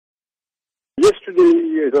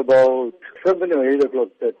Yesterday at about 7 or 8 o'clock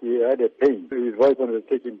that he had a pain. His wife wanted to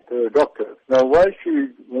take him to the doctor. Now while she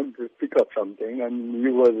wanted to pick up something, and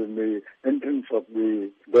he was in the entrance of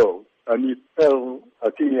the door, and he fell. I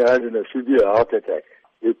think he had a severe heart attack.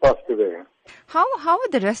 He passed away. How are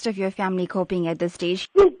the rest of your family coping at this stage?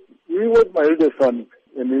 Look, he was my eldest son,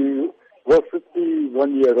 and he was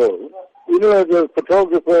 51 years old. You know, as a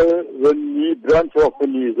photographer, when he branched off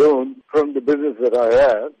on his own from the business that I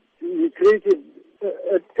have, he created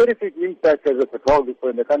a terrific impact as a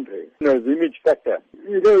photographer in the country, as image factor.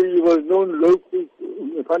 You know, he was known locally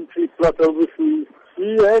in the country, plus overseas.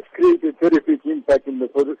 He has created terrific impact in the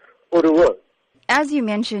photo world. As you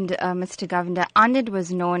mentioned, Mr. Govender, Anand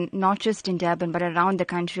was known not just in Durban but around the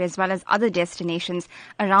country as well as other destinations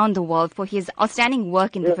around the world for his outstanding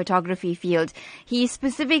work in the photography field. He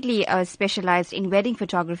specifically specialized in wedding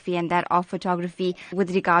photography and that of photography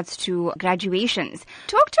with regards to graduations.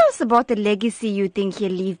 Talk to us about the legacy you think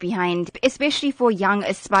he'll leave behind, especially for young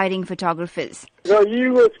aspiring photographers. Now, he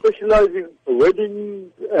was specializing in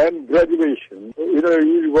weddings and graduation. You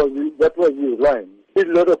know, that was his line. He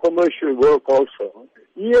did a lot of commercial work also.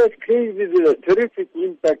 He has created a terrific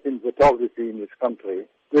impact in photography in this country.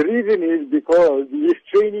 The reason is because he is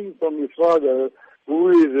training from his father, who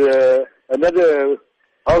is another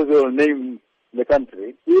household name in the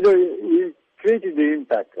country. You know, he created the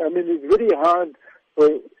impact. I mean, it's very hard for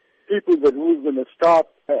people that who's going to start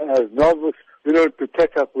as novice, you know, to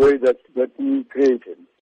catch up way that he created.